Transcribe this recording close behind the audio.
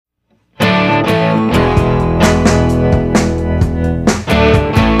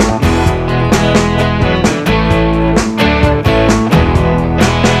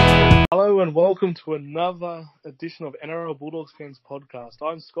welcome to another edition of NRL Bulldogs Fans Podcast.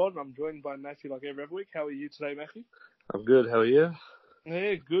 I'm Scott and I'm joined by Matthew like every week. How are you today, Matthew? I'm good, how are you?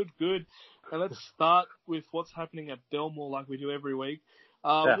 Yeah, good. Now let's start with what's happening at Belmore like we do every week.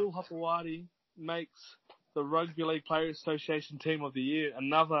 Will Hapawadi makes the Rugby League Players Association Team of the Year.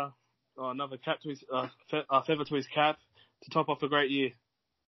 Another cap to his feather to his cap to top off a great year.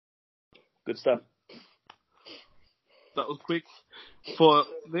 Good stuff. That was quick for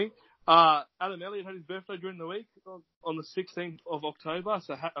me. Adam Elliott had his birthday during the week on the 16th of October,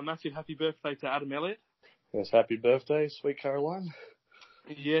 so a massive happy birthday to Adam Elliott. Yes, happy birthday, sweet Caroline.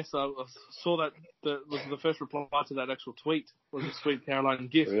 Yes, I saw that. Was the first reply to that actual tweet was a sweet Caroline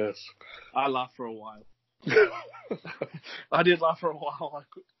gift. Yes. I laughed for a while. I did laugh for a while.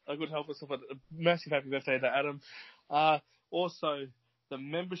 I couldn't help myself. A massive happy birthday to Adam. Also, the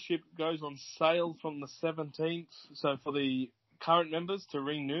membership goes on sale from the 17th. So for the current members to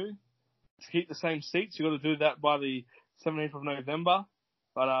renew, to keep the same seats, you've got to do that by the 17th of November.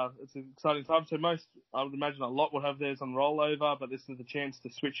 But it's an exciting time. So I would imagine a lot will have theirs on rollover, but this is the chance to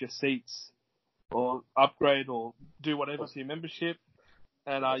switch your seats or upgrade or do whatever to your membership.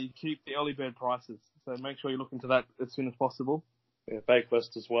 And you keep the early bird prices. So make sure you look into that as soon as possible. Yeah,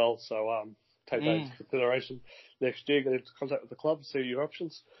 Bankwest as well. So take that into consideration. Next year, get into contact with the club, see your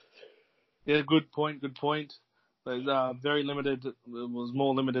options. Yeah, good point. There's very limited. There was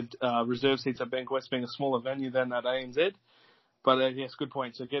more limited reserve seats at Bankwest, being a smaller venue than at ANZ. But yes, good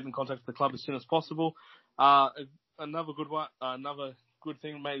point. So get in contact with the club as soon as possible. Another good one. Another good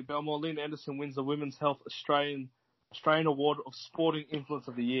thing made Belmore. Lynn Anderson wins the Women's Health Australian Award of Sporting Influence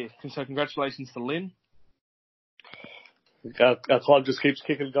of the Year. So congratulations to Lynn. Our club just keeps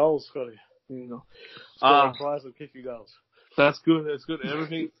kicking goals, Scotty. Scoring tries and kicking goals. That's good.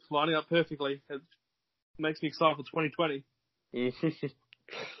 Everything's lining up perfectly. It makes me excited for 2020.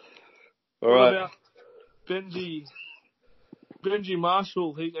 All right. About Benji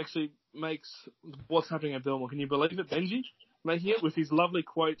Marshall? He actually makes what's happening at Belmore. Can you believe it? Benji making it with his lovely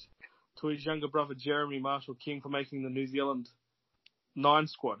quote to his younger brother Jeremy Marshall King for making the New Zealand 9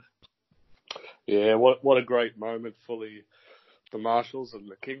 squad. Yeah, what a great moment for the Marshalls and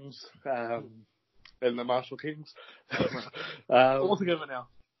the Kings, and the Marshall Kings. All together now.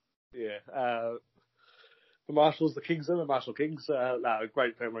 Yeah, the Marshalls, the Kings, and the Marshall Kings. A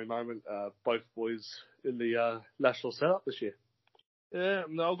great family moment. Both boys in the national setup this year. Yeah,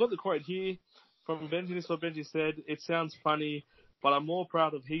 no, I've got the quote here from Benji. This is what Benji said. It sounds funny, but I'm more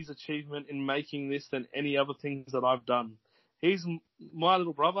proud of his achievement in making this than any other things that I've done. He's my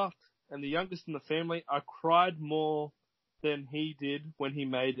little brother and the youngest in the family. I cried more than he did when he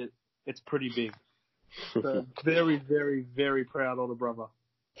made it. It's pretty big. So very, very, very proud older brother.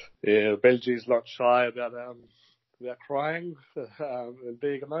 Yeah, Benji's not shy about crying and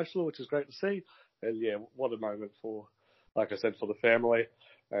being emotional, which is great to see. And yeah, what a moment for, like I said, for the family.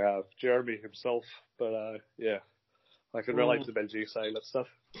 Jeremy himself, but yeah, I can relate to Benji saying that stuff.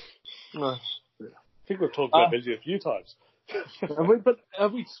 I think we've talked about Benji a few times.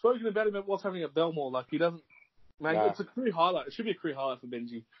 Have we spoken about him, about what's happening at Belmore? Like, he doesn't... It's a career highlight. It should be a career highlight for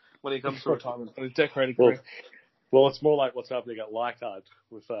Benji when he comes to retirement. And his decorated career. Well, it's more like what's happening at Leichhardt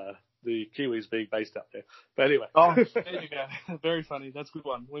with the Kiwis being based out there. But anyway. Oh, there you go. Very funny. That's a good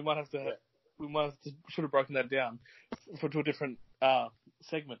one. We might have to... should have broken that down to a different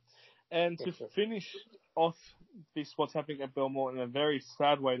segment. And to finish off this, what's happening at Belmore, in a very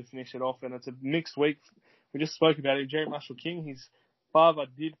sad way to finish it off, and it's a mixed week. We just spoke about him, Jeremy Marshall King. His father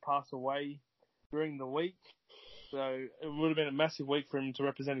did pass away during the week, so it would have been a massive week for him to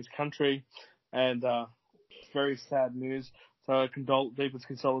represent his country, and very sad news. So deepest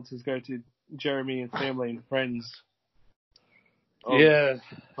condolences go to Jeremy and family and friends. Yeah,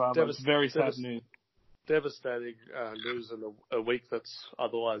 it's very sad news. Devastating news in a week that's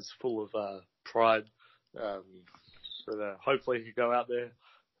otherwise full of pride. But hopefully he can go out there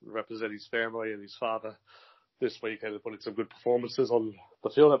and represent his family and his father this weekend and put in some good performances on the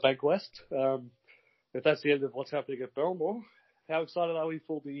field at Bankwest. If that's the end of what's happening at Belmore, how excited are we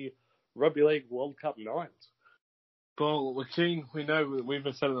for the Rugby League World Cup 9s? Well, we're keen. We know we've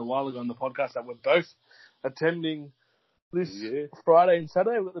said it a while ago on the podcast that we're both attending this Friday and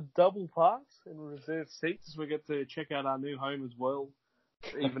Saturday. We've got the double pass and reserved seats. We get to check out our new home as well,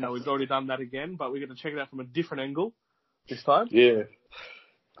 even though we've already done that again. But we get to check it out from a different angle this time. Yeah.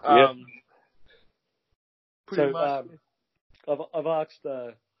 Pretty much. I've asked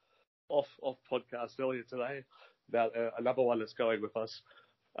off podcast earlier today about another one that's going with us.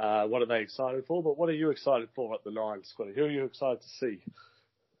 What are they excited for? But what are you excited for at the 9s, Scotty? Who are you excited to see?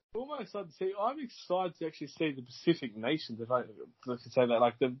 Almost excited to see. I'm excited to actually see the Pacific nations, if I could say that,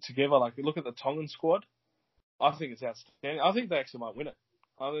 like them together. Like look at the Tongan squad. I think it's outstanding. I think they actually might win it.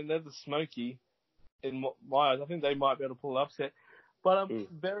 I mean, they're the Smoky in my eyes. I think they might be able to pull an upset. But I'm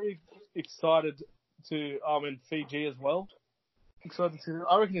very excited to. Fiji as well. Excited to.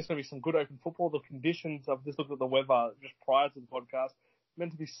 I reckon there's going to be some good open football. The conditions, I've just looked at the weather just prior to the podcast.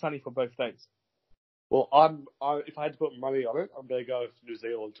 Meant to be sunny for both days. Well, if I had to put money on it, I'm going to go for New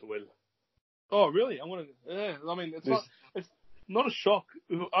Zealand to win. Oh, really? Yeah. I mean, it's not a shock.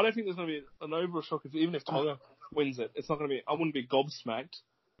 I don't think there's going to be an overall shock even if Tonga wins it. It's not going to be. I wouldn't be gobsmacked.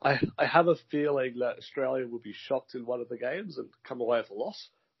 I have a feeling that Australia will be shocked in one of the games and come away with a loss.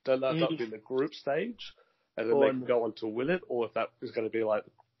 Don't know if that'll be in the group stage, and then they can go on to win it, or if that is going to be like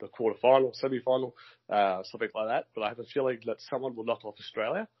the quarterfinal, semi-final, something like that. But I have a feeling that someone will knock off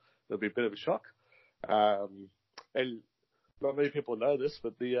Australia. It'll be a bit of a shock. And not many people know this,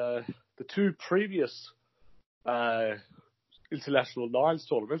 but the two previous international nines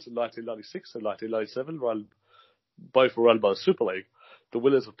tournaments in 1996 and 1997 both were run by the Super League. The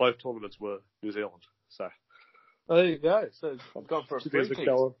winners of both tournaments were New Zealand. So there you go. So I've gone for a free kick.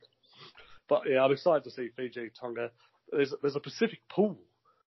 But yeah, I'm excited to see Fiji, Tonga. There's a Pacific pool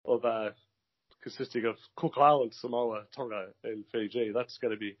of consisting of Cook Islands, Samoa, Tonga, and Fiji. That's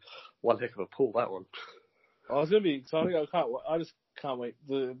going to be one heck of a pool, that one. Oh, it's going to be exciting. I just can't wait.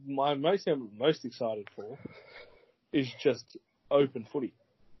 I'm most excited for is just open footy.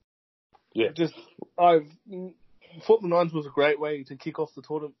 Yeah. I've thought the Nines was a great way to kick off the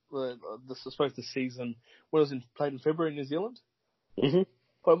tournament, the season when it was played in February in New Zealand. Mm-hmm.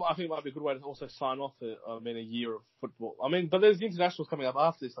 But I think it might be a good way to also sign off a year of football. But there's the internationals coming up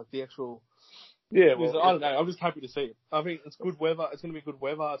after this, like the actual. Yeah, well, I don't know. I'm just happy to see it. I think it's good weather. It's going to be good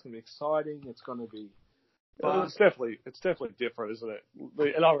weather. It's going to be exciting. It's going to be. It's definitely different, isn't it?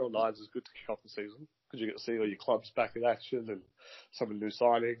 The NRL Nines is good to kick off the season because you get to see all your clubs back in action and some of the new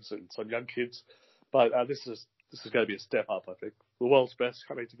signings and some young kids. But this is going to be a step up, I think. The world's best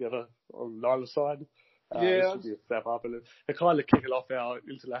coming together on neither side. This will be a step up, and it kind of kicking off our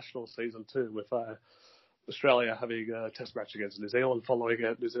international season too, with Australia having a test match against New Zealand, following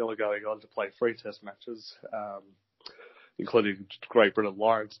it, New Zealand going on to play 3 test matches, including Great Britain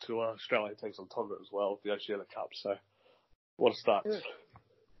Lions to Australia takes on Tonga as well, the Oceania Cup. So, what a start!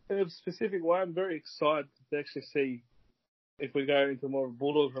 In a specific way, I'm very excited to actually see if we go into more of a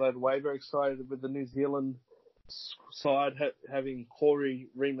Bulldogs-related way. Very excited with the New Zealand side having Corey,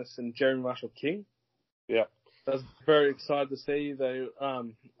 Remus, and Jeremy Marshall-King. Yeah. I was very excited to see. They, I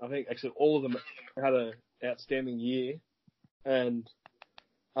think actually all of them had an outstanding year. And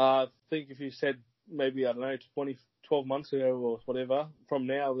I think if you said maybe, 12 months ago or whatever, from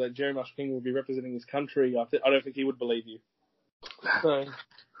now, that Jeremy Marshall-King would be representing his country, I don't think he would believe you. So,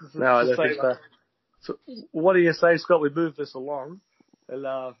 no, I don't think so. So, what do you say, Scott? We move this along. And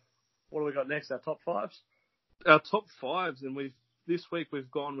what do we got next? Our top 5s? Our top 5s, and this week we've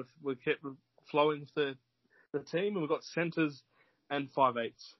kept flowing with the team, and we've got centres and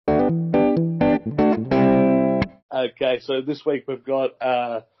 5/8. Okay, so this week we've got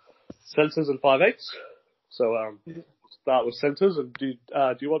centres and 5/8. So start with centres, and do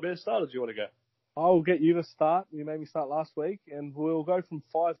you want me to start, or do you want to go? I'll get you to start. You made me start last week, and we'll go from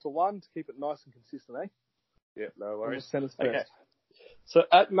 5 to 1 to keep it nice and consistent, eh? Yeah, no worries. Centres okay. first. So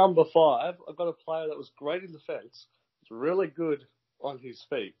at number 5, I've got a player that was great in defence. He's really good on his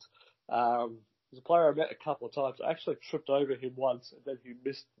feet. He's a player I met a couple of times. I actually tripped over him once, and then he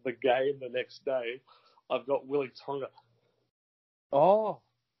missed the game the next day. I've got Willie Tonga. Oh.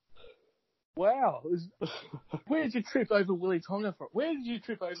 Wow. Where did you trip over Willie Tonga from? Where did you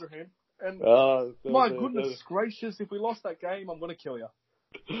trip over him? And my goodness gracious, if we lost that game, I'm going to kill you.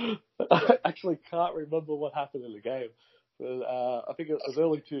 I actually can't remember what happened in the game. I think it was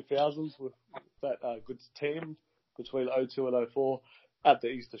early 2000s with that good team between 02 and 04 at the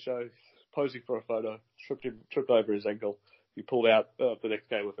Easter show, posing for a photo, tripped over his ankle. He pulled out the next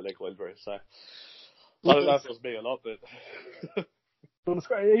game with an ankle injury. So I don't know if it was me or not, but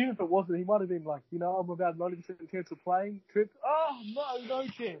even if it wasn't, he might have been like, I'm about 90% chance of playing. Tripped. Oh no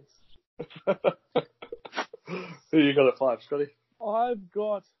chance. Who you got at 5, Scotty? I've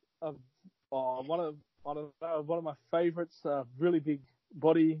got one of my favourites, really big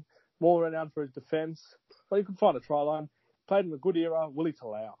body, more renowned for his defence. But you can find a try line. Played in a good era, Willie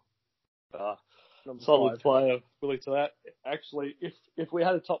Talau. Solid player, Willie Talau. Actually, if we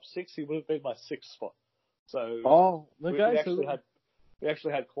had a top 6, he would have been my 6th spot. So we actually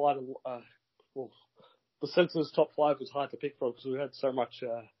had quite a the centres top 5 was hard to pick from because we had so much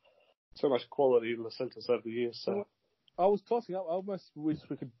quality in the centres over the years. So I was tossing up. I almost wish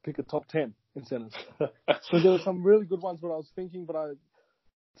we could pick a top 10 in centres. Because there were some really good ones, what I was thinking, but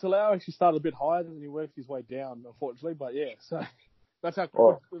Salau actually started a bit higher than he worked his way down, unfortunately. But yeah, so that's how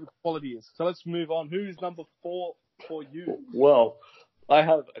good the quality is. So let's move on. Who's number 4 for you? Well, I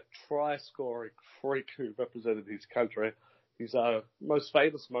have a try-scoring freak who represented his country. His most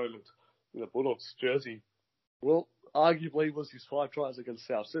famous moment in the Bulldogs jersey, well, arguably was his 5 tries against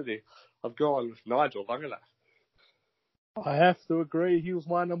South Sydney. I've gone with Nigel Vagana. I have to agree. He was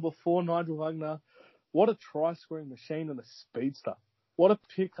my number 4, Nigel Wagner. What a try-scoring machine and a speedster. What a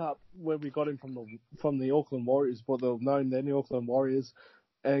pickup when we got him from the Auckland Warriors, what they've known then, the Auckland Warriors.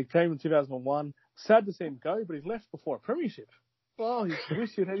 He came in 2001. Sad to see him go, but he's left before a premiership. Oh, he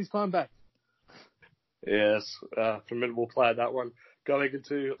wished he'd had his time back. Yes, formidable player, that one. Going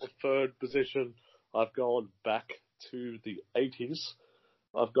into the third position, I've gone back to the 80s.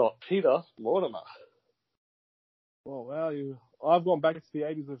 I've got Peter Mortimer. Oh, wow. I've gone back to the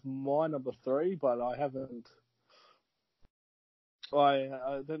 80s with my number 3, but I haven't. I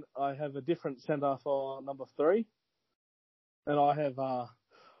have a different centre for number 3. And I have,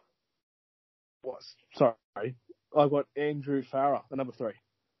 I've got Andrew Farah, the number 3.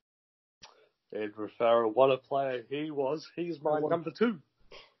 Andrew Farah, what a player he was. He's my number 2.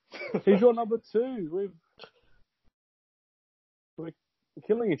 He's your number 2. We're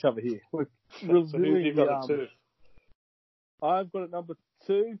killing each other here. We're really, you've got it 2. I've got it number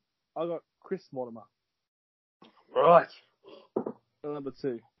 2. I've got Chris Mortimer. Right. Number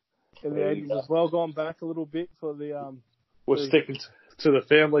 2. In the 80s as well, gone back a little bit for the... We're sticking to the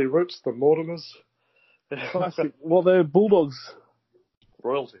family roots, the Mortimers. Classic. Well, they're Bulldogs.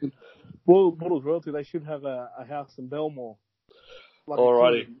 Royalty. Bulldogs royalty. They should have a house in Belmore. Like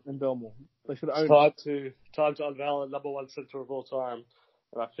Alrighty. In Belmore. They should own it. Time to unveil the number 1 centre of all time.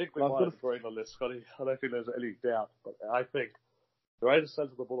 And I think we might have agreed on this, Scotty. I don't think there's any doubt. But I think the greatest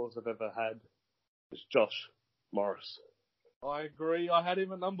centre the Bulldogs have ever had is Josh Morris. I agree. I had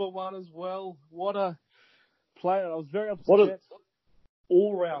him at number 1 as well. What a player. I was very upset. What an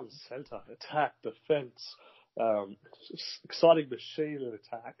all-round centre. Attack, defence, exciting machine in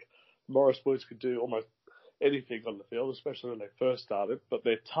attack. Morris boys could do almost anything on the field, especially when they first started. But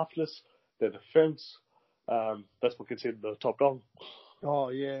their toughness, their defence, that's what gets him the top gong. Oh,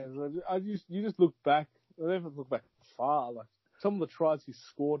 yeah. You just look back. I never look back far. Like, some of the tries he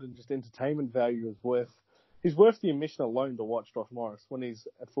scored and just entertainment value is worth... He's worth the admission alone to watch Josh Morris when he's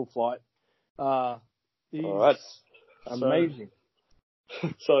at full flight. He's amazing.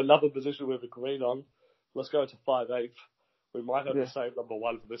 So another position we've agreed on. Let's go to 5'8". We might have the same number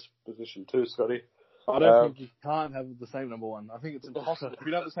 1 for this position too, Scotty. I don't think you can't have the same number 1. I think it's impossible. If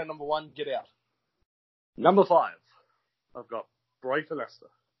you don't have the same number 1, get out. Number 5. I've got Braith and Astor.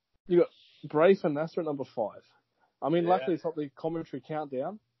 You got Braith and Astor at number 5. I mean, luckily it's not the commentary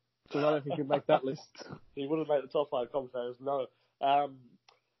countdown, because I don't think he'd make that list. He wouldn't make the top 5 commentators, no.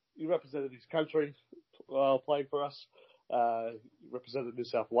 He represented his country playing for us. He represented New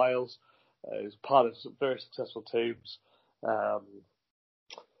South Wales. He was part of some very successful teams. And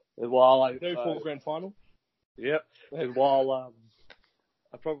while I... Very full grand final. Yep. And while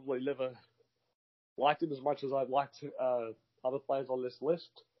I probably never liked him as much as I'd liked other players on this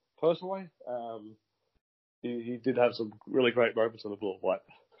list, personally, he did have some really great moments on the blue and white.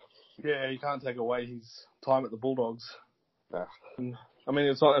 Yeah, you can't take away his time at the Bulldogs. No. I mean,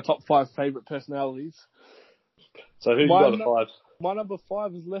 it's not a top 5 favourite personalities. So who's got a 5? My number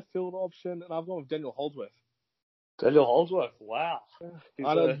 5 is left field option, and I've gone with Daniel Holdsworth. Daniel Holdsworth, wow. He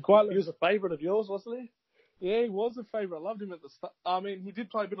was a favourite of yours, wasn't he? Yeah, he was a favourite. I loved him at the start. I mean, he did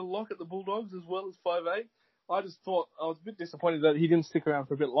play a bit of lock at the Bulldogs as well as 5'8". I just thought, I was a bit disappointed that he didn't stick around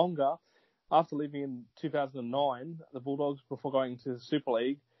for a bit longer after leaving in 2009, the Bulldogs, before going to the Super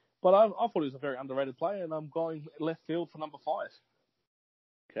League. But I thought he was a very underrated player, and I'm going left field for number 5.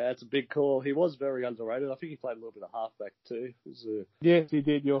 Okay, that's a big call. He was very underrated. I think he played a little bit of halfback too. Yes, he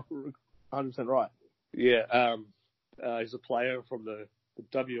did. You're 100% right. Yeah, he's a player from the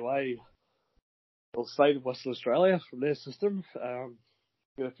WA, or state of Western Australia, from their system.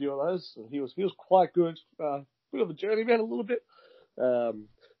 Get a few of those. And he was quite good. Bit of a journeyman a little bit,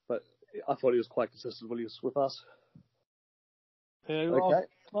 but I thought he was quite consistent when he was with us. Yeah, okay.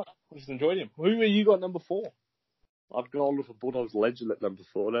 I just enjoyed him. Who have you got number 4? I've gone with a Bulldogs legend at number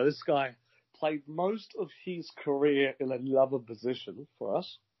 4. Now, this guy played most of his career in another position for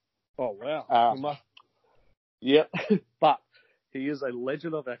us. Oh, wow. Yeah, but he is a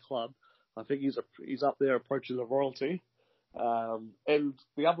legend of our club. I think he's up there approaching the royalty. And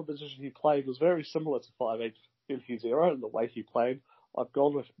the other position he played was very similar to 5'8" in his era and the way he played. I've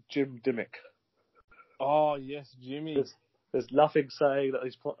gone with Jim Dimmick. Oh, yes, Jimmy. There's nothing saying that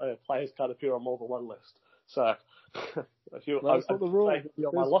these players can't appear on more than one list. So, I'd say he'd be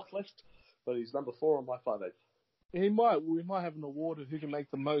on my lock list, but he's number 4 on my 5/8. We might have an award of who can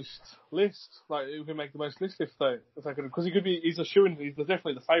make the most lists. Like, who can make the most lists if they could, because he's a shoo-in. He's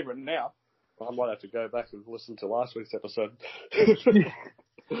definitely the favourite now. I might have to go back and listen to last week's episode.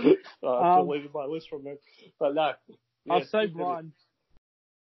 Deleted my list from there. But no. Yeah, I'll say mine.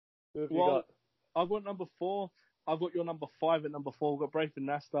 Who have you got? I've got number 4. I've got your number 5 at number 4. We've got Brayford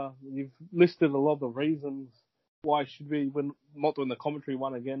Nasta. You've listed a lot of the reasons why we're not doing the commentary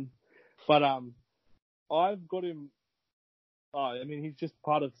one again. But I've got him. He's just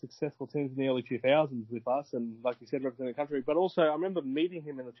part of successful teams in the early 2000s with us, and like you said, representing the country. But also, I remember meeting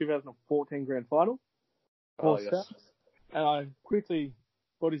him in the 2014 Grand Final. Oh, yes. And I quickly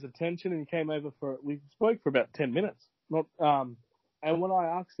got his attention, and he came over we spoke for about 10 minutes. And when I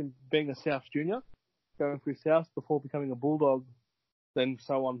asked him, being a South junior, going through South before becoming a Bulldog, then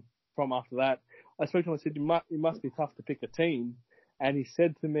so on from after that, I spoke to him and said, it must be tough to pick a team. And he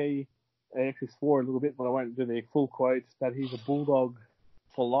said to me, I actually swore a little bit, but I won't do the full quote, that he's a Bulldog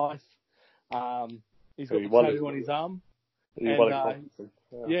for life. He's got a tattoo on his arm. He won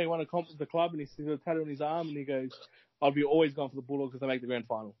a comp with the club, and he's got a tattoo on his arm, and he goes, I'll be always going for the Bulldogs if they make the grand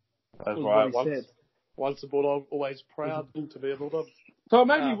final. That's right. Once a Bulldog, always proud to be a Bulldog. So it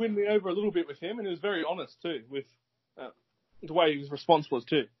made me win me over a little bit with him, and he was very honest too, with the way his response was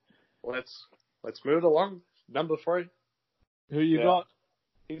too. Let's move along. Number 3. Who you got?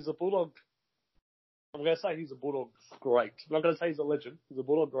 He's a Bulldog. I'm going to say he's a Bulldog great. I'm not going to say he's a legend. He's a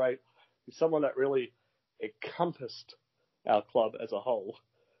Bulldog great. He's someone that really encompassed our club as a whole.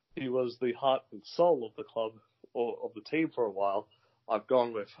 He was the heart and soul of the club, or of the team for a while. I've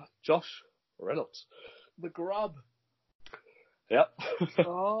gone with Josh Reynolds. The Grub. Yep.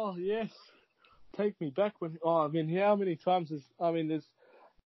 Oh, yes. Take me back how many times there's... how many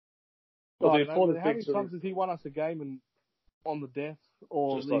times has he won us a game and on the death,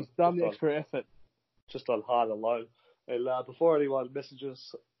 or he's done the extra effort? Just on heart alone. And before anyone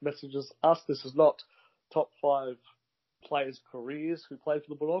messages us, this is not top 5 players' careers who played for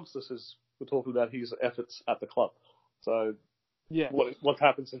the Bulldogs. We're talking about his efforts at the club. So, yeah, what's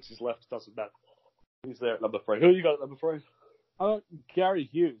happened since he's left doesn't matter. He's there at number 3. Who you got at number 3? I got Gary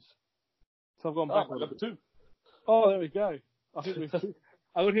Hughes. So I've gone back to number 2. Oh, there we go. I think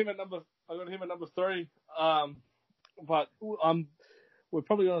I got him at number 3. But we're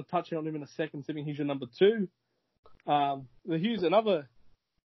probably going to touch on him in a second, seeing he's your number 2. The Hughes, another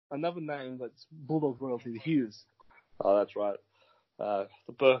name that's Bulldogs royalty, the Hughes. Oh, that's right. The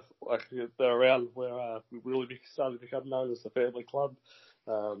birth, they're around where we really started to become known as the family club.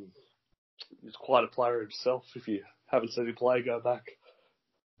 He's quite a player himself. If you haven't seen him play, go back,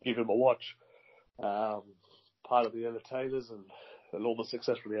 give him a watch. Part of the Entertainers and all the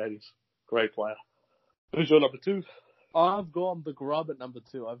success from the 80s. Great player. Who's your number 2? I've gone the Grub at number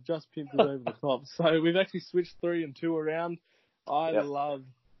 2. I've just pimped it over the top. So we've actually switched 3 and 2 around. Like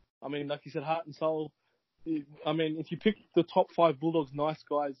you said, heart and soul. If you pick the top 5 Bulldogs nice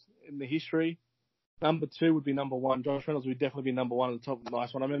guys in the history, number 2 would be number 1. Josh Reynolds would definitely be number 1 at the top of the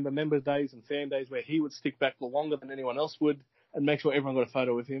nice one. I remember member days and fan days where he would stick back longer than anyone else would and make sure everyone got a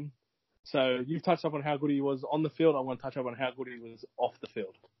photo with him. So you've touched up on how good he was on the field. I want to touch up on how good he was off the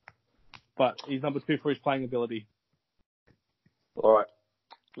field. But he's number 2 for his playing ability. All right.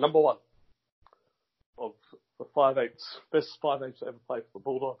 Number 1 of the 5/8s, best 5/8s to ever play for the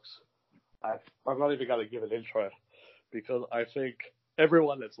Bulldogs. I'm not even going to give an intro because I think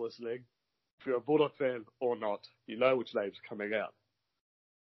everyone that's listening, if you're a Bulldog fan or not, you know which name's coming out.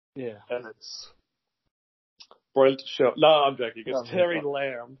 Yeah. And it's Brent Shelton. No, I'm joking. It's Terry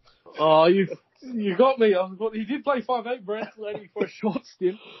Lamb. Oh, you got me. He did play 5'8", Brent, only for a short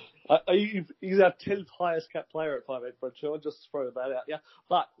stint. He's our 10th highest cap player at 5'8", Brent Shelton. Just throw that out. Yeah.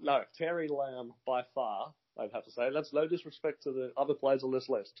 But no, Terry Lamb by far, I'd have to say. That's no disrespect to the other players on this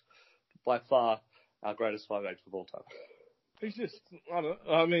list. By far, our greatest 5'8" of all time. He's just,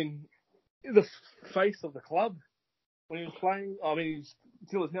 the face of the club. When he was playing, he's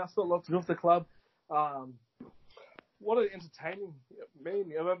still is now still lots of the club. What an entertaining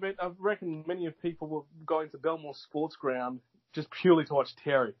man. I reckon many of people were going to Belmore Sports Ground just purely to watch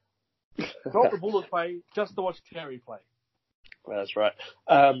Terry. Not the Bulldogs play, just to watch Terry play. That's right.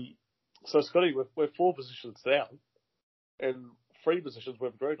 So, Scotty, we're 4 positions down, and 3 positions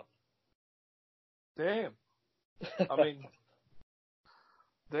we've agreed on. Damn.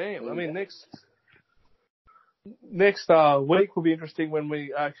 Next week will be interesting when we're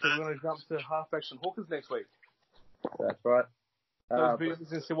going to jump to halfbacks and hookers next week. That's right. So it'll be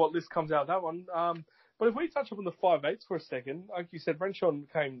interesting to see what list comes out of that one. But if we touch up on the 5'8" for a second, like you said, Brenshaw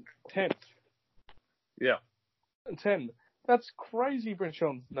came 10th. Yeah. 10. That's crazy,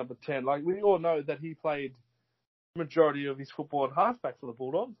 Brenshaw's number 10. Like, we all know that he played majority of his football at halfback for the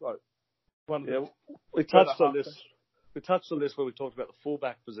Bulldogs. Like, we touched on this. We touched on this when we talked about the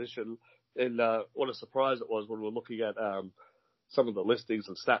fullback position, and what a surprise it was when we were looking at some of the listings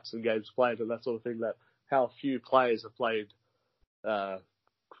and stats and games played and that sort of thing. That how few players have played a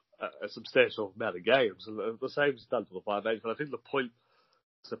substantial amount of games, and the same is done for the 5'8". But I think the point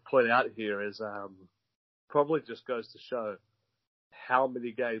to point out here is probably just goes to show how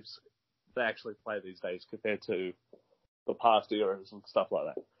many games they actually play these days compared to the past eras and stuff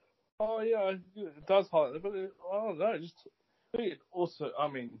like that. Oh, yeah, it does highlight it, but I don't know, also, I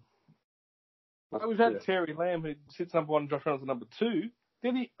mean, we've had Terry Lamb, who sits number 1 and Josh Reynolds at number 2.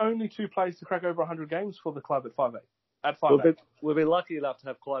 They're the only 2 players to crack over 100 games for the club at 5'8". At 5'8". We've been lucky enough to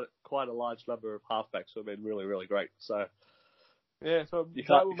have quite a large number of halfbacks who have been really, really great. So yeah, so you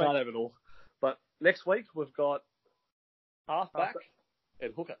can't have it all. But next week we've got halfback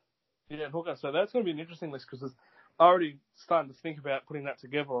and hooker. Yeah, and hooker. So that's going to be an interesting list because I'm already starting to think about putting that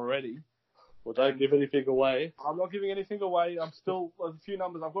together already. Well, don't give anything away. I'm not giving anything away. I'm still a few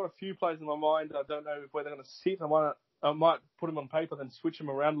numbers. I've got a few players in my mind. I don't know where they're going to sit. I might put them on paper, then switch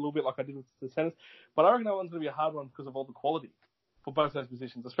them around a little bit like I did with the centers. But I reckon that one's going to be a hard one because of all the quality for both those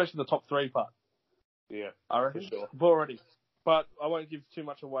positions, especially the top 3 part. Yeah, I reckon. For sure. Already. But I won't give too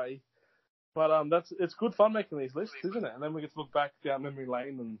much away. But it's good fun making these lists, isn't it? And then we get to look back down memory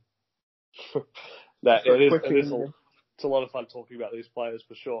lane and. It's a lot of fun talking about these players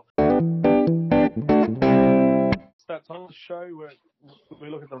for sure. It's that time of the show where we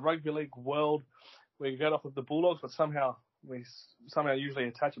look at the rugby league world. We get off with the Bulldogs, but somehow we usually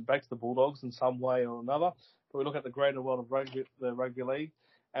attach it back to the Bulldogs in some way or another. But we look at the greater world of the rugby league,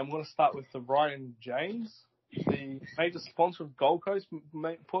 and we're going to start with the Ryan James, the major sponsor of Gold Coast,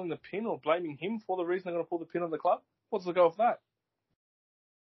 pulling the pin or blaming him for the reason they're going to pull the pin on the club. What's the go of that?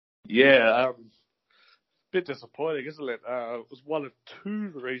 Yeah, bit disappointing, isn't it? It was one of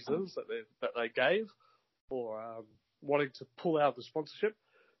 2 reasons that they gave for wanting to pull out the sponsorship.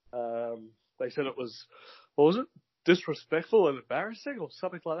 They said it was, what was it? Disrespectful and embarrassing or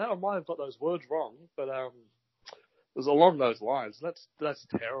something like that. I might have got those words wrong, but it was along those lines. That's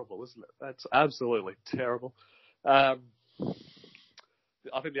terrible, isn't it? That's absolutely terrible. I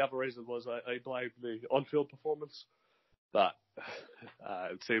think the other reason was they blamed the on-field performance, but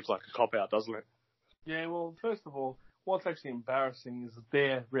it seems like a cop-out, doesn't it? Yeah, well, first of all, what's actually embarrassing is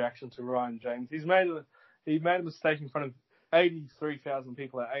their reaction to Ryan James. He made a mistake in front of 83,000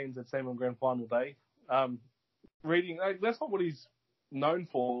 people at ANZ Stadium on Grand Final day. That's not what he's known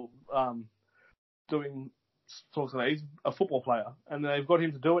for, doing talks like that. He's a football player, and they've got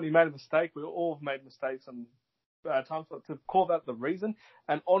him to do it. He made a mistake. We all have made mistakes, and times to call that the reason.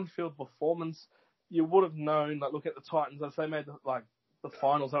 And on-field performance, you would have known. Like, look at the Titans. If they made the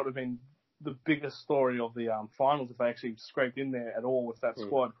finals, that would have been the biggest story of the finals if they actually scraped in there at all with that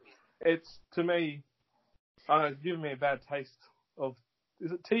squad. It's, to me, it's given me a bad taste of,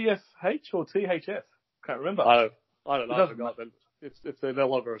 is it TFH or THF? Can't remember. I don't know. I forgot. If they're no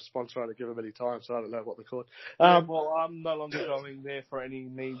longer a sponsor, I don't give them any time, so I don't know what they're called. Well, I'm no longer going there for any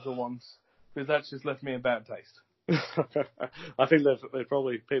needs or wants, because that's just left me a bad taste. I think they've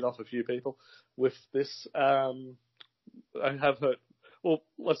probably peed off a few people with this. I have heard. Well,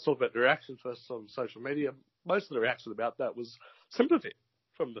 let's talk about the reaction first on social media. Most of the reaction about that was sympathy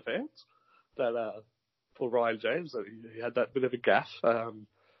from the fans that for Ryan James, that he had that bit of a gaffe.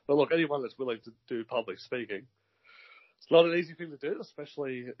 But look, anyone that's willing to do public speaking, it's not an easy thing to do,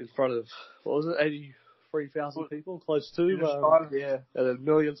 especially in front of, what was it, 83,000 people, close to. Yeah. And then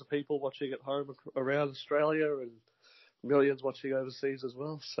millions of people watching at home around Australia and millions watching overseas as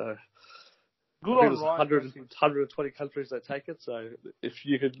well. So good on Ryan. 120 countries that take it. So if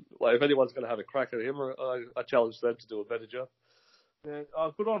anyone's going to have a crack at him, I challenge them to do a better job. Yeah,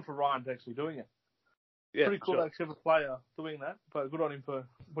 good on for Ryan for actually doing it. Yeah, pretty cool to actually have a player doing that, but good on him for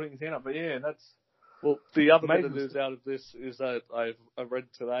putting his hand up. But yeah, that's... Well, the other bit of news out of this is that I read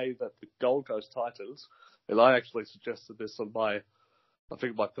today that the Gold Coast Titans, and I actually suggested this on my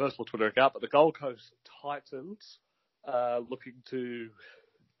personal Twitter account, but the Gold Coast Titans are looking to,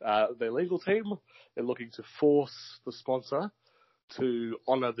 their legal team, they're looking to force the sponsor to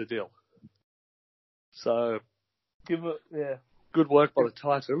honour the deal. So, good work by the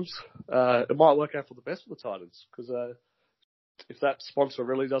Titans. It might work out for the best for the Titans, because if that sponsor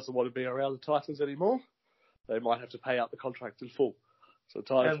really doesn't want to be around the Titans anymore, they might have to pay out the contract in full. So the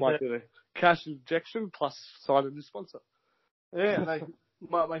Titans might get a cash injection plus sign a new sponsor. Yeah,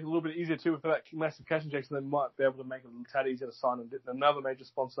 might make it a little bit easier too with that massive cash injection. They might be able to make it a tad easier to sign another major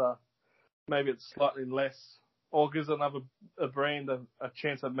sponsor. Maybe it's slightly less, or gives a brand a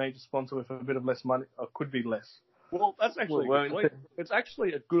chance at major sponsor with a bit of less money, or could be less. Well, that's actually it's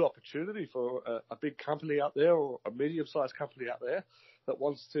actually a good opportunity for a big company out there or a medium-sized company out there that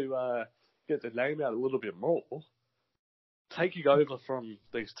wants to get their name out a little bit more. Taking over from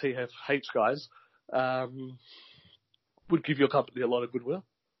these TFH guys would give your company a lot of goodwill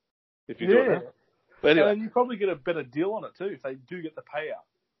if you do it now. But anyway, and you probably get a better deal on it too if they do get the payout.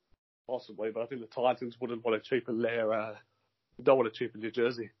 Possibly, but I think the Titans wouldn't want to cheapen don't want to cheapen New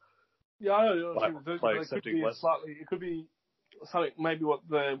Jersey. Yeah, I know. By accepting less. It could be something. Maybe what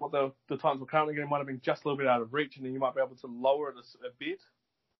the Titans were currently getting might have been just a little bit out of reach, and then you might be able to lower it a bit.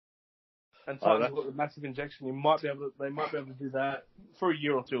 And Titans with a massive injection, they might be able to do that for a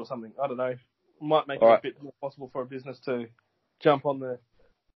year or two or something. I don't know. Might make it a bit more possible for a business to jump on and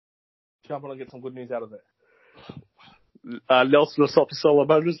get some good news out of it. Nelson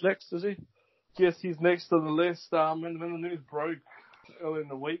Asopa-Solomon is next, is he? Yes, he's next to the list. When the news broke earlier in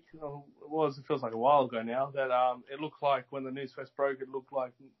the week, it feels like a while ago now, that it looked like when the news first broke, it looked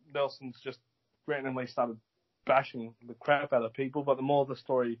like Nelson's just randomly started bashing the crap out of people. But the more the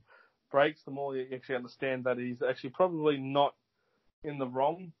story breaks, the more you actually understand that he's actually probably not in the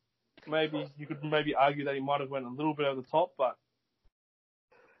wrong. Maybe you could argue that he might have went a little bit over the top, but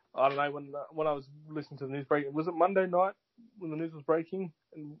I don't know. When I was listening to the news break, was it Monday night when the news was breaking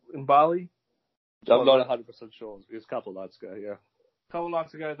in Bali? I'm not 100% sure. It was a couple of nights ago, yeah. A couple of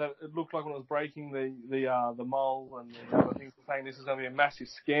nights ago, that it looked like when it was breaking, the mole and the other things were saying this is going to be a massive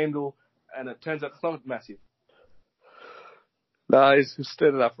scandal, and it turns out it's not massive. No, he's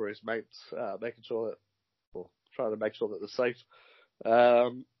standing up for his mates, trying to make sure that they're safe.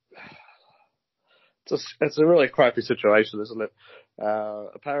 It's a really crappy situation, isn't it?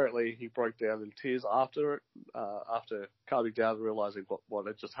 Apparently, he broke down in tears after calming down and realizing what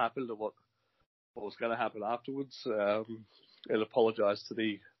had just happened and what was going to happen afterwards, and apologized to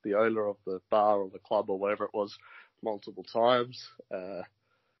the owner of the bar or the club or whatever it was multiple times.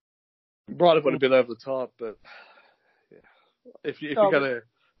 Might have went a bit over the top, but yeah. If you're gonna,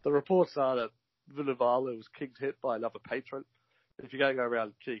 the reports are that Vunivalu was hit by another patron. If you're going to go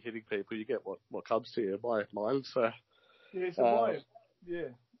around hitting people, you get what comes to you, in my mind. So,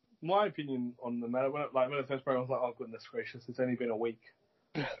 my opinion on the matter, when it first broke, I was like, oh goodness gracious, it's only been a week.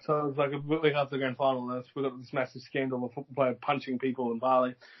 So it was like a week after the grand final, and we got this massive scandal of a football player punching people in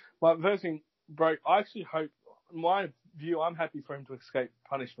Bali. But the first thing broke, I actually hope, in my view, I'm happy for him to escape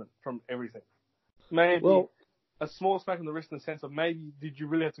punishment from everything. Maybe a small smack in the wrist in the sense of maybe did you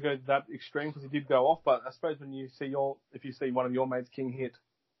really have to go that extreme because he did go off, but I suppose when you see if you see one of your mates King hit,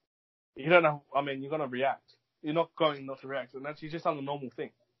 you don't know, I mean, you're going to react. You're not going not to react, and that's just done the normal thing.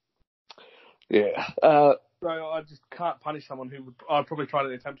 Yeah. So I just can't punish someone who I'd probably try to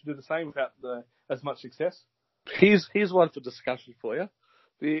attempt to do the same without as much success. Here's one for discussion for you.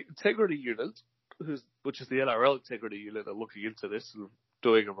 The integrity unit, which is the NRL integrity unit, are looking into this and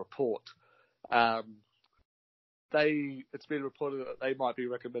doing a report. It's been reported that they might be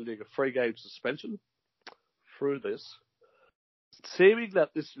recommending a 3-game suspension through this. Seeming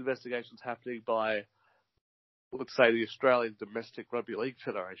that this investigation is happening by, let's say, the Australian Domestic Rugby League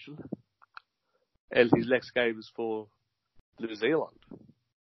Federation, and his next game is for New Zealand.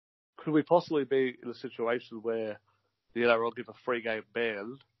 Could we possibly be in a situation where the NRL give a 3-game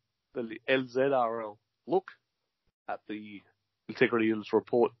ban, then the NZRL look at the integrity unit's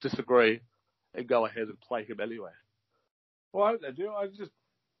report, disagree, and go ahead and play him anyway? Well, I hope they do. I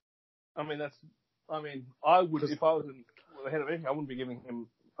would, if I was the head of anything, I wouldn't be giving him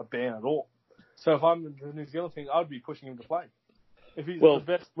a ban at all. So if I'm the New Zealand thing, I'd be pushing him to play. If he's the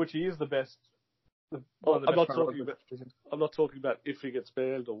best, which he is the best. I'm not talking about if he gets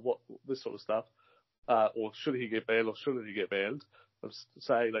banned or what this sort of stuff, or should he get banned or shouldn't he get banned. I'm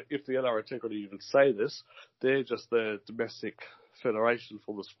saying that if the NRL integrity even say this, they're just the domestic federation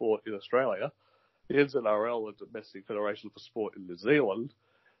for the sport in Australia. The NZRL, the domestic federation for sport in New Zealand,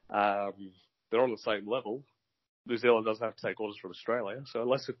 they're on the same level. New Zealand doesn't have to take orders from Australia. So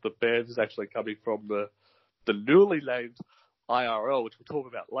unless if the ban is actually coming from the newly named IRL, which we'll talk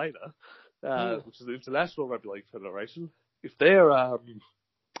about later, which is the International Rugby League Federation, if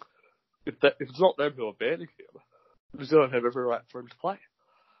it's not them who are banning him, New Zealand have every right for him to play.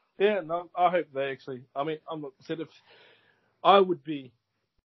 Yeah, no, I hope they actually. I mean, I would be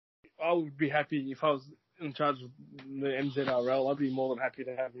happy if I was in charge of the NZRL. I'd be more than happy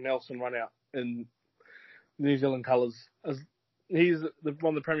to have Nelson run out in New Zealand colours. he's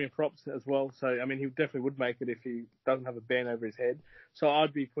one of the premier props as well. So, I mean, he definitely would make it if he doesn't have a ban over his head. So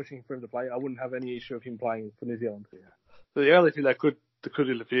I'd be pushing for him to play. I wouldn't have any issue of him playing for New Zealand. Yeah. So the only thing that could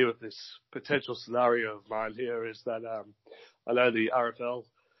interfere with this potential scenario of mine here is that I know the RFL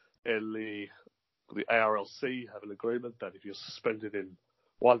and the ARLC have an agreement that if you're suspended in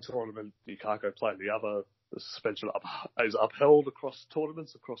one tournament, you can't go play in the other. The suspension is upheld across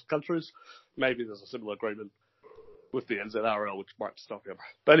tournaments, across countries. Maybe there's a similar agreement with the NZRL, which might stop him.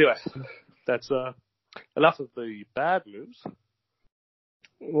 But anyway, that's enough of the bad news.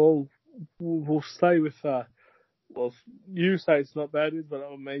 Well, we'll stay with, well, you say it's not bad news, but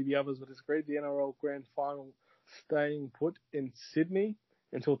maybe others will disagree. The NRL Grand Final staying put in Sydney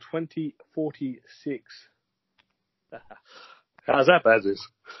until 2046. How's that bad news?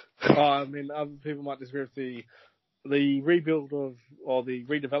 I mean, other people might disagree with the rebuild of, or the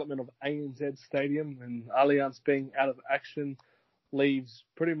redevelopment of ANZ Stadium and Allianz being out of action leaves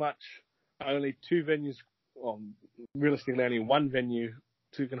pretty much only two venues, well, realistically only one venue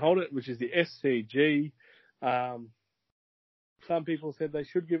to can hold it, which is the SCG. Some people said they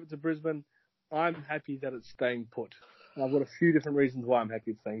should give it to Brisbane. I'm happy that it's staying put. I've got a few different reasons why I'm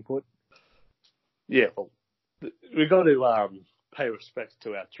happy it's staying put. Yeah, well, we've got to pay respect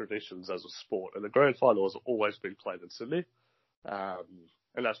to our traditions as a sport, and the grand final has always been played in Sydney,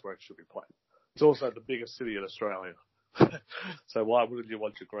 and that's where it should be played. It's also the biggest city in Australia, so why wouldn't you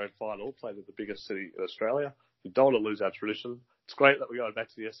want your grand final played in the biggest city in Australia? You don't want to lose our tradition. It's great that we're going back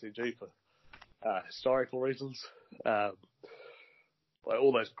to the SCG for historical reasons.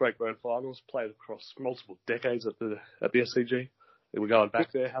 All those great grand finals played across multiple decades at the SCG. And we're going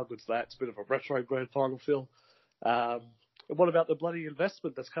back there. How good's that? It's a bit of a retro grand final feel. And what about the bloody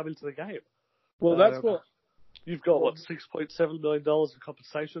investment that's come into the game? Well, that's what... You've got, $6.7 million in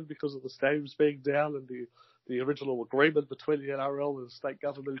compensation because of the stadiums being down, and the original agreement between the NRL and the state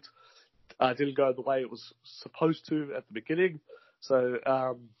government didn't go the way it was supposed to at the beginning. So,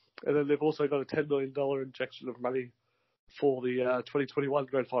 and then they've also got a $10 million injection of money for the 2021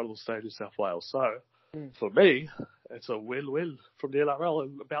 Grand Final stage in South Wales. So, for me, it's a win-win from the NRL,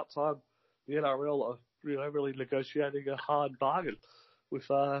 and about time the NRL are really negotiating a hard bargain with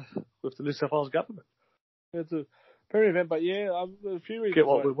the New South Wales government. It's a premier event, but yeah, a few reasons. Get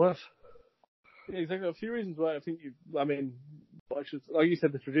what we're worth. Yeah, exactly. A few reasons why I think like you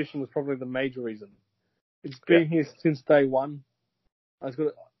said, the tradition was probably the major reason. It's been here since day one. It's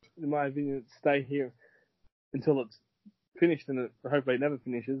got, in my opinion, stay here until it's finished, and it hopefully never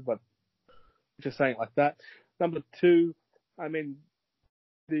finishes, but just saying it like that. Number two, I mean,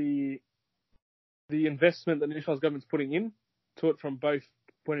 the investment that the New South Wales government's putting in to it from both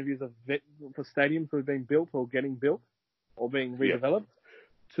point of views of for stadiums that are being built or getting built or being redeveloped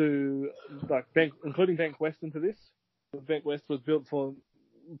to like including Bank West into this. Bank West was built for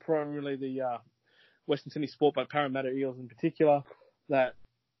primarily the Western Sydney sport by Parramatta Eels in particular. That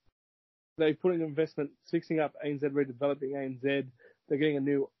they're putting investment, fixing up ANZ, redeveloping ANZ. They're getting a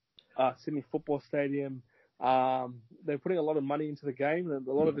new Sydney football stadium. They're putting a lot of money into the game, and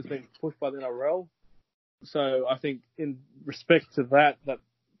a lot of it's being pushed by the NRL. So I think in respect to that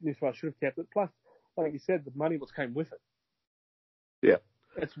New South Wales should have kept it. Plus, like you said, the money what came with it. Yeah.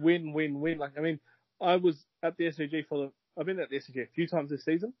 It's win-win-win. Like, I mean, I was at the SCG I've been at the SCG a few times this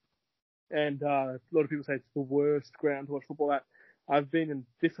season, and a lot of people say it's the worst ground to watch football at. I've been in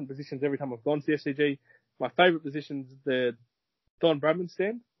different positions every time I've gone to the SCG. My favourite position's the Don Bradman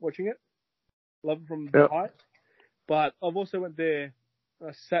stand, watching it. Love it from the height. But I've also went there,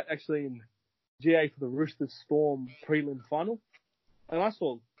 I sat actually in GA for the Roosters Storm prelim final. And I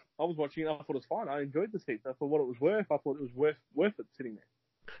was watching it, I thought it was fine. I enjoyed the seats. I thought what it was worth. I thought it was worth it sitting there.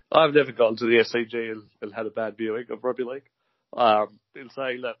 I've never gone to the SCG and had a bad viewing of rugby league. In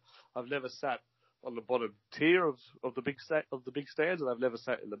saying that, I've never sat on the bottom tier of the big stands, and I've never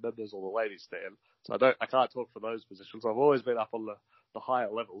sat in the members or the ladies stand. So I can't talk for those positions. I've always been up on the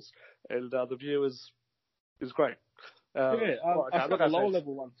higher levels, and the view is great. I've got the lower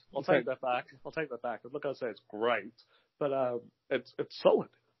level ones. I'll take that back. I'm not going to say it's great, but it's solid.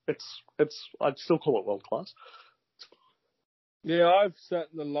 I'd still call it world class. Yeah, I've sat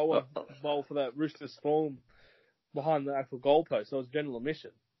in the lower bowl for that Roosters Storm behind the actual goalpost, so it was general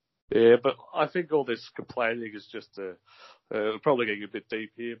admission. Yeah, but I think all this complaining is just probably getting a bit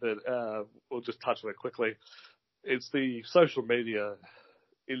deep here, but we'll just touch on it quickly. It's the social media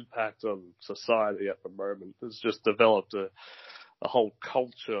impact on society at the moment. It's just developed a whole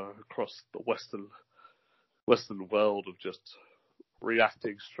culture across the Western world of just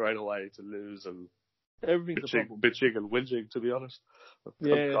reacting straight away to news and bitching and whinging, to be honest.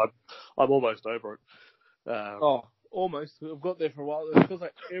 Yeah. I'm almost over it. almost. I've got there for a while. It feels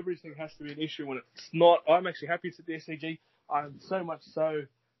like everything has to be an issue when it's not. I'm actually happy it's at the SCG. I'm so much so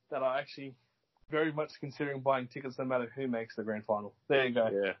that I actually very much considering buying tickets no matter who makes the grand final. There you go.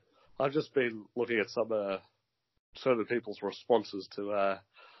 Yeah. I've just been looking at some certain people's responses to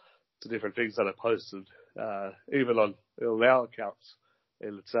different things that are posted, even on our accounts.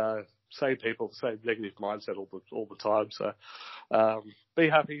 And it's same people, same negative mindset all the time. So be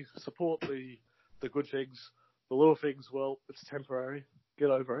happy, support the good things. The little things, well, it's temporary. Get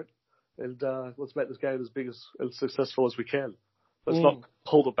over it. And let's make this game as big and successful as we can. Let's not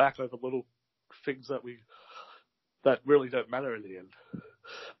hold it back over little things that really don't matter in the end.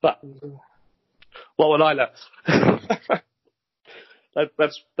 But what would I know?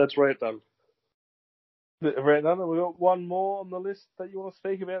 That's rant done. Rant done. We've got one more on the list that you want to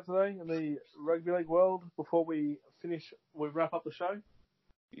speak about today in the rugby league world before we wrap up the show.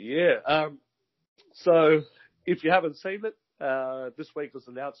 Yeah. So if you haven't seen it, this week was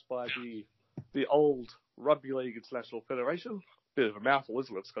announced by the old Rugby League International Federation. Bit of a mouthful,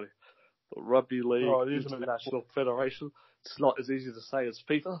 isn't it, Scotty? The Rugby League International Federation. It's not as easy to say as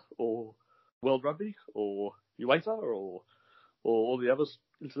FIFA or World Rugby or UEFA or all the other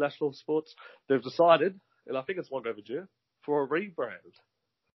international sports. They've decided, and I think it's long overdue, for a rebrand.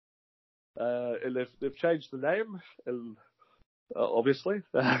 And they've changed the name, and obviously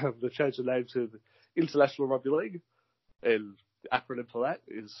they've changed the name to the International Rugby League, and the acronym for that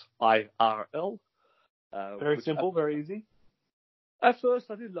is IRL. Very simple, very easy. At first,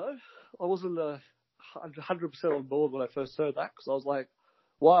 I didn't know. I wasn't 100% on board when I first heard that, because I was like,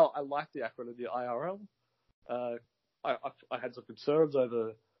 while I like the acronym, the IRL, I had some concerns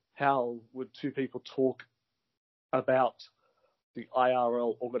over how would two people talk about the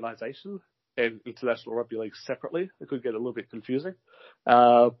IRL organisation and International Rugby League separately. It could get a little bit confusing.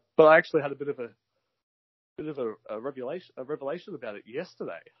 But I actually had a bit of a revelation about it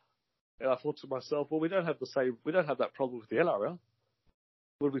yesterday. And I thought to myself, well, we don't have that problem with the NRL.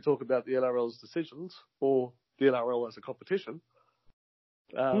 When we talk about the NRL's decisions or the NRL as a competition,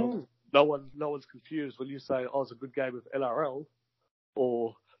 no one's confused when you say, oh, it's a good game of NRL,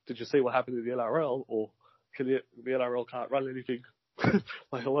 or did you see what happened in the NRL, or the NRL can't run anything,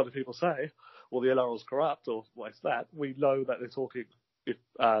 like a lot of people say, or the NRL's corrupt, or like that. We know that they're talking,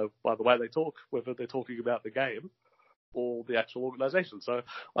 by the way they talk, whether they're talking about the game or the actual organisation. So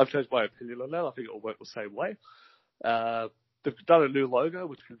I've changed my opinion on that. I think it will work the same way. They've done a new logo,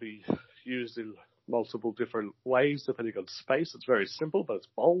 which can be used in multiple different ways, depending on space. It's very simple, but it's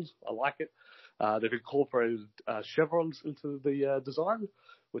bold. I like it. They've incorporated chevrons into the design,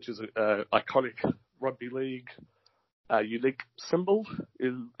 which is an iconic rugby league unique symbol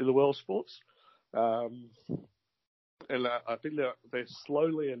in the world of sports. And I think they're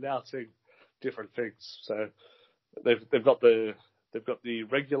slowly announcing different things. So they've got the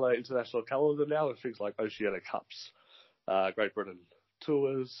regular international calendar now with things like Oceania Cups, Great Britain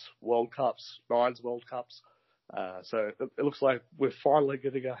Tours, World Cups, Nines World Cups. So it looks like we're finally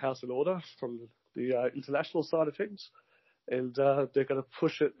getting our house in order from the international side of things. And they're going to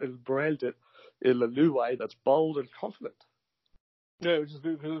push it and brand it in a new way that's bold and confident. Yeah, which is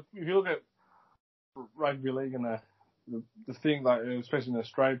good, because if you look at rugby league and the thing, like, especially in the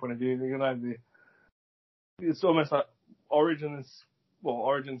Australian point of view, you know, it's almost like Origins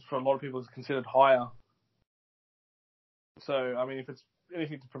for a lot of people is considered higher. So, I mean, if it's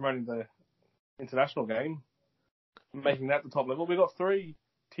anything to promoting the international game, making that the top level, we've got 3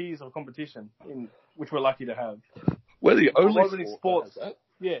 tiers of competition, which we're lucky to have. We're the only sport that has that.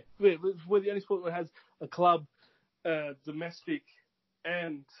 Yeah, we're the only sport that has a club, domestic,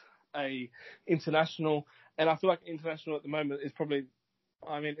 and a international. And I feel like international at the moment is probably,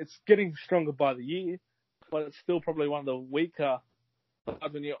 I mean, it's getting stronger by the year, but it's still probably one of the weaker.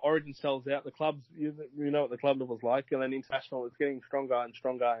 When your Origin sells out, the clubs, you know what the club level's like, and then international is getting stronger and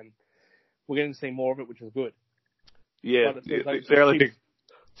stronger, and we're getting to see more of it, which is good. Yeah, the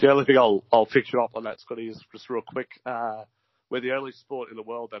only thing I'll fix you up on that, Scotty, is just real quick. We're the only sport in the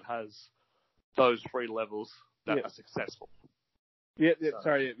world that has those 3 levels that are successful. Yeah,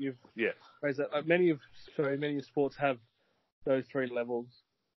 sorry, you've raised that. Many of sports have those 3 levels.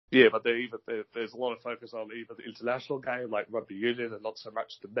 Yeah, but there's a lot of focus on either the international game, like rugby union, and not so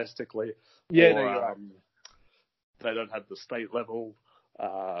much domestically. Yeah, or, they don't have the state level.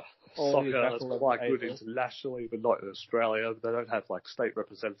 Soccer is quite good internationally, but not in Australia. They don't have like state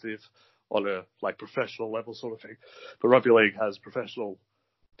representative on a like professional level sort of thing. But rugby league has professional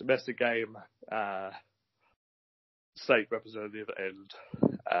domestic game, state representative,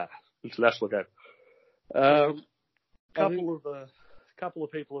 and international game. Couple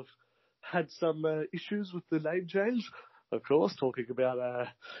of people have had some issues with the name change. Of course, talking about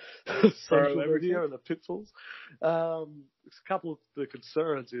social media and the pitfalls. A couple of the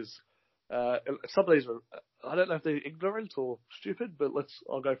concerns is some of these are, I don't know if they're ignorant or stupid, but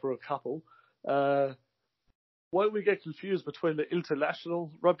I'll go for a couple. Won't we get confused between the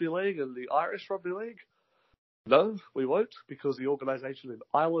International Rugby League and the Irish Rugby League? No, we won't, because the organisation in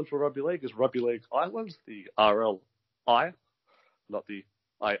Ireland for Rugby League is Rugby League Ireland, the RLI, not the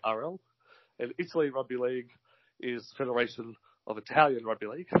IRL. And Italy Rugby League is Federation of Italian Rugby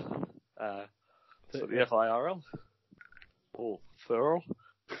League, so the FIRL, or FIRL,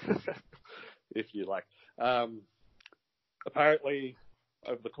 if you like. Apparently,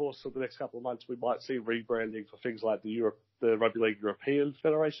 over the course of the next couple of months, we might see rebranding for things like the Rugby League European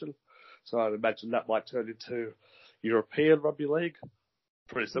Federation. So I'd imagine that might turn into European Rugby League.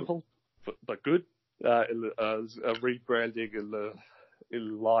 Pretty simple, but good. A rebranding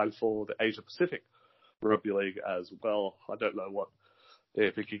in line for the Asia Pacific Rugby League as well. I don't know what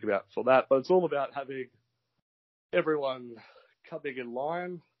they're thinking about for that, but it's all about having everyone coming in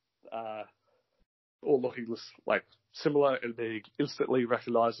line, all looking like similar and being instantly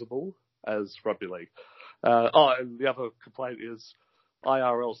recognisable as Rugby League. And the other complaint is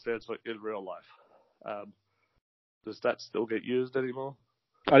IRL stands for in real life. Does that still get used anymore?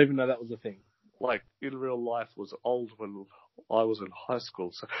 I didn't even know that was a thing. Like, in real life was old when I was in high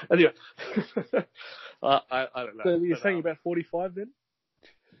school. So anyway, I don't know. So you're saying about 45 then?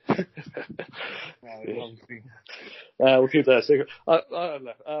 We'll keep that a secret. I don't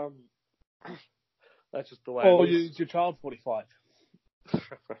know. That's just the way. Oh, your child 45.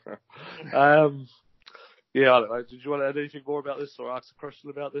 Yeah, I don't know. Did you want to add anything more about this, or ask a question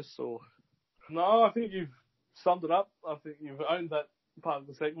about this, or? No, I think you've summed it up. I think you've owned that part of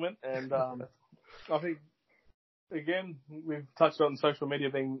the segment, and I think again we've touched on social media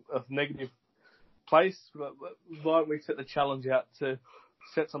being a negative place. Why don't we set the challenge out to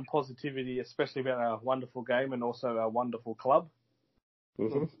set some positivity, especially about our wonderful game and also our wonderful club.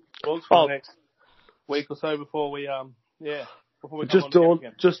 Mm-hmm. For the next week or so before we Just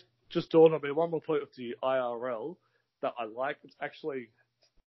dawned on me, one more point with the IRL that I like. It's actually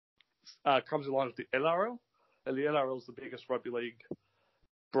comes in line with the NRL, and the NRL is the biggest rugby league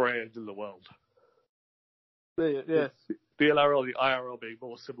brand in the world. Yeah. The NRL, the IRL being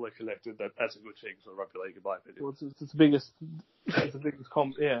more similarly connected, that's a good thing for rugby league in my opinion. Well, it's the biggest. It's the biggest.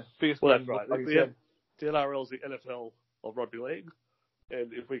 Biggest. Well, that's right. The NRL is the NFL of rugby league,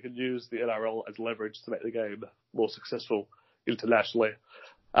 and if we can use the NRL as leverage to make the game more successful internationally.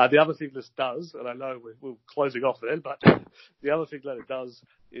 The other thing this does, and I know we're closing off then, but the other thing that it does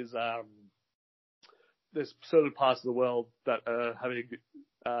is there's certain parts of the world that are having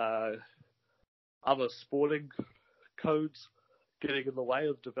other sporting codes getting in the way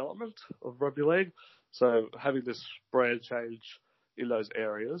of development of rugby league. So having this brand change in those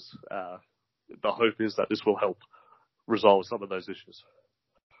areas, the hope is that this will help resolve some of those issues.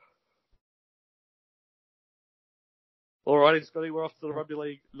 Alrighty, Scotty, we're off to the Rugby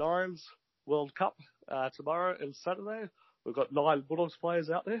League Nines World Cup tomorrow and Saturday. We've got 9 Bulldogs players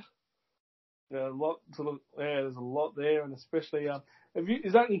out there. Yeah, there's a lot there, and especially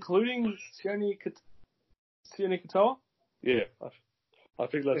is that including Sione Katoa? Yeah, I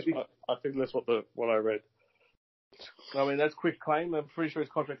think that's what I read. I mean, that's quick claim. I'm pretty sure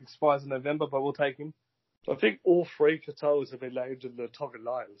his contract expires in November, but we'll take him. I think all 3 Katoas have been named in the Tongan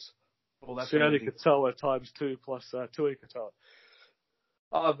Lions. Well, that's Sione Katoa times 2 plus Tui Katoa.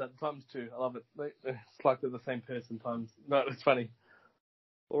 I love that, times 2. I love it. It's like they're the same person times. No, it's funny.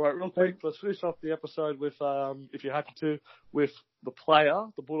 All right, real quick, let's finish off the episode with, if you're happy to, with the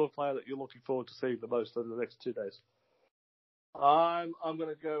Bulldog player that you're looking forward to seeing the most over the next 2 days. I'm going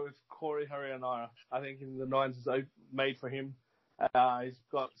to go with Corey Harawira. I think the Nines is made for him. He's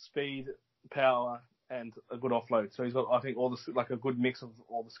got speed, power, and a good offload. So he's got, I think, a good mix of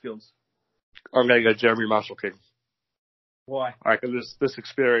all the skills. I'm going to go Jeremy Marshall-King. Why? I reckon this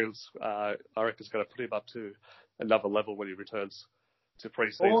experience, is going to put him up to another level when he returns to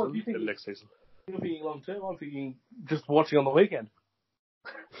pre-season and next season. You're thinking long term. I'm thinking just watching on the weekend.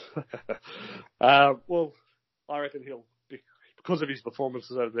 Well, I reckon he'll, because of his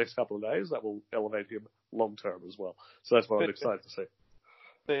performances over the next couple of days, that will elevate him long term as well. So that's what I'm excited to see.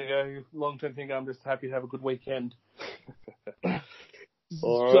 There you go. Long term thing. I'm just happy to have a good weekend.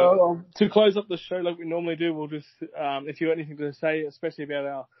 All right. So to close up the show like we normally do, we'll just if you have anything to say, especially about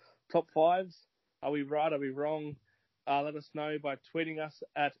our top 5s, are we right? Are we wrong? Let us know by tweeting us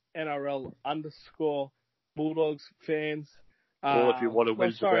at NRL_Bulldogs fans. Or if you want to well,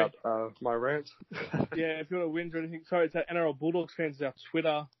 whinge sorry. about my rant. Yeah, if you want to whinge or anything, sorry, it's at NRL Bulldogs fans is our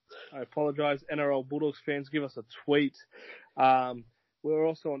Twitter. I apologise. NRL Bulldogs fans, give us a tweet. We're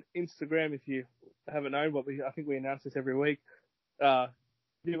also on Instagram if you haven't known, but I think we announce this every week.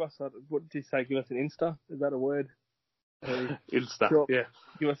 Give us what did you say? Give us an Insta? Is that a word? Insta, Sure. yeah.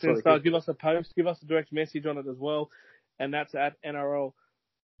 Give us an Insta. Give us a post. Give us a direct message on it as well. And that's at NRL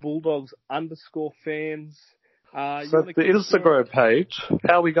Bulldogs _fans. So the Instagram page,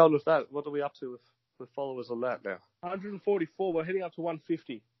 how are we going with that? What are we up to with followers on that now? 144. We're heading up to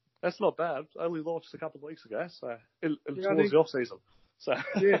 150. That's not bad. Only launched a couple of weeks ago, so towards the off season. So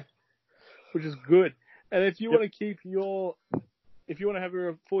yeah, which is good. And if you want to keep if you want to have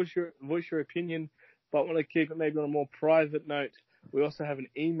voice your opinion, but want to keep it maybe on a more private note, we also have an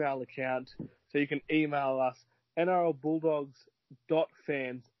email account, so you can email us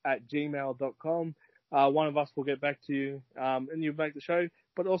nrlbulldogs.fans@gmail.com. One of us will get back to you, and you'll make the show.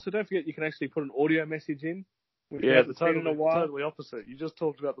 But also, don't forget you can actually put an audio message in. Yeah, totally opposite. You just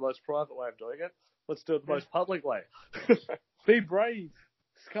talked about the most private way of doing it. Let's do it the most public way. Be brave.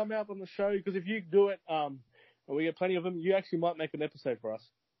 Just come out on the show, because if you do it, and we get plenty of them, you actually might make an episode for us.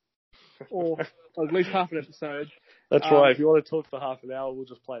 Or at least half an episode. That's right. If you want to talk for half an hour, we'll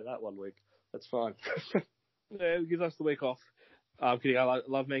just play that one week. That's fine. Yeah, it gives us the week off. I'm kidding. I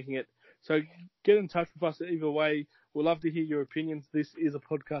love making it. So get in touch with us either way. We'd love to hear your opinions. This is a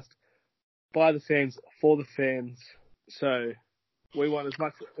podcast by the fans, for the fans. So we want as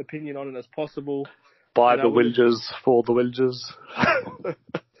much opinion on it as possible. By the whingers, for the whingers.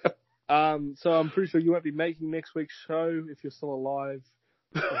 So I'm pretty sure you won't be making next week's show if you're still alive.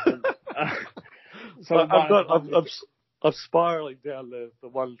 I'm spiraling down the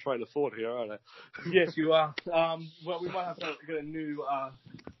one train of thought here, aren't I? Yes, you are. Well, we might have to get a new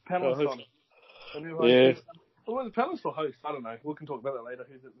panelist on. A new host. Yeah. Well, the panelist or host? I don't know. We can talk about that later.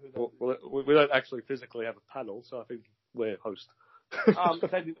 We don't actually physically have a panel, so I think we're host.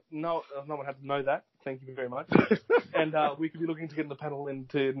 No one had to know that. Thank you very much. And we could be looking to get the panel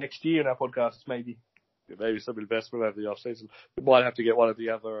into next year in our podcast, maybe. Yeah, maybe some investment over the off season. We might have to get one of the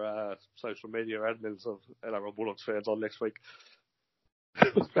other social media admins of NRL Bulldogs fans on next week.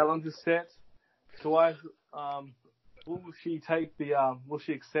 Calendar's set. Will she take the? Will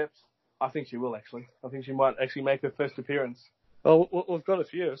she accept? I think she will actually. I think she might actually make her first appearance. Oh, we've got a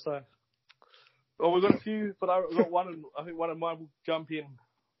few, so. Well, we've got a few, but I've got one, and I think one of mine will jump in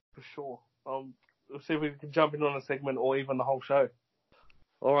for sure. We'll see if we can jump in on a segment or even the whole show.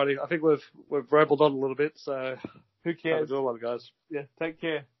 Alrighty, I think we've rambled on a little bit, so who cares? Have a good one, guys. Yeah, take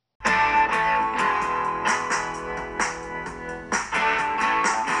care.